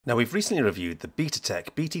Now, we've recently reviewed the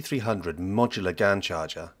Betatek BT-300 modular GAN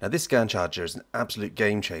charger. Now, this GAN charger is an absolute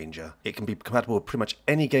game changer. It can be compatible with pretty much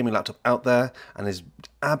any gaming laptop out there and is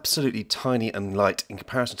absolutely tiny and light in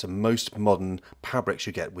comparison to most modern power bricks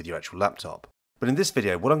you get with your actual laptop. But in this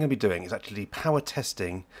video, what I'm going to be doing is actually power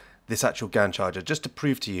testing this actual GAN charger just to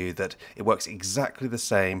prove to you that it works exactly the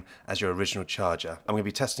same as your original charger. I'm going to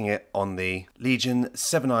be testing it on the Legion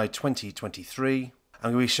 7i 2023.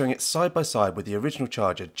 I'm going to be showing it side by side with the original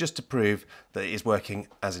charger just to prove that it is working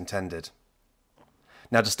as intended.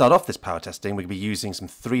 Now, to start off this power testing, we're going to be using some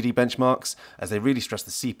 3D benchmarks as they really stress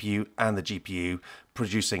the CPU and the GPU,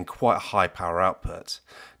 producing quite a high power output.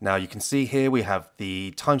 Now, you can see here we have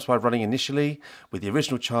the TimeSpy running initially with the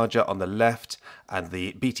original charger on the left and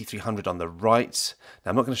the BT-300 on the right. Now,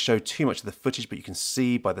 I'm not going to show too much of the footage, but you can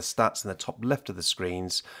see by the stats in the top left of the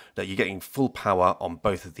screens that you're getting full power on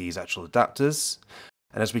both of these actual adapters.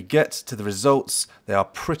 And as we get to the results, they are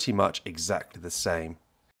pretty much exactly the same.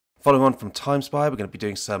 Following on from TimeSpy, we're going to be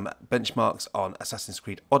doing some benchmarks on Assassin's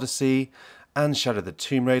Creed Odyssey and Shadow of the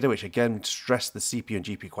Tomb Raider, which again stress the CPU and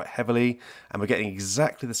GPU quite heavily, and we're getting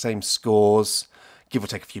exactly the same scores, give or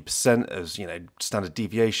take a few percent as standard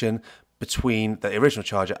deviation between the original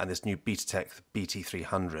charger and this new Betatek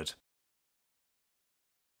BT-300.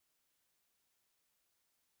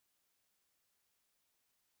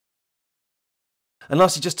 And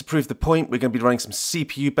lastly, just to prove the point, we're going to be running some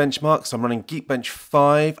CPU benchmarks. So I'm running Geekbench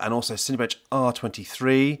 5 and also Cinebench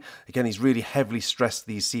R23. Again, these really heavily stress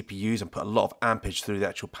these CPUs and put a lot of ampage through the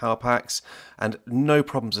actual power packs. And no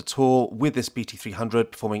problems at all with this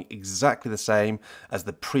BT-300 performing exactly the same as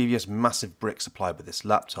the previous massive brick supplied with this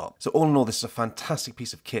laptop. So all in all, this is a fantastic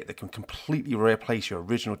piece of kit that can completely replace your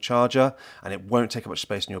original charger and it won't take up much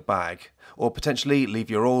space in your bag. Or potentially leave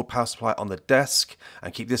your old power supply on the desk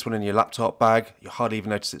and keep this one in your laptop bag. You'll hardly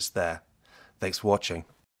even notice it's there. Thanks for watching.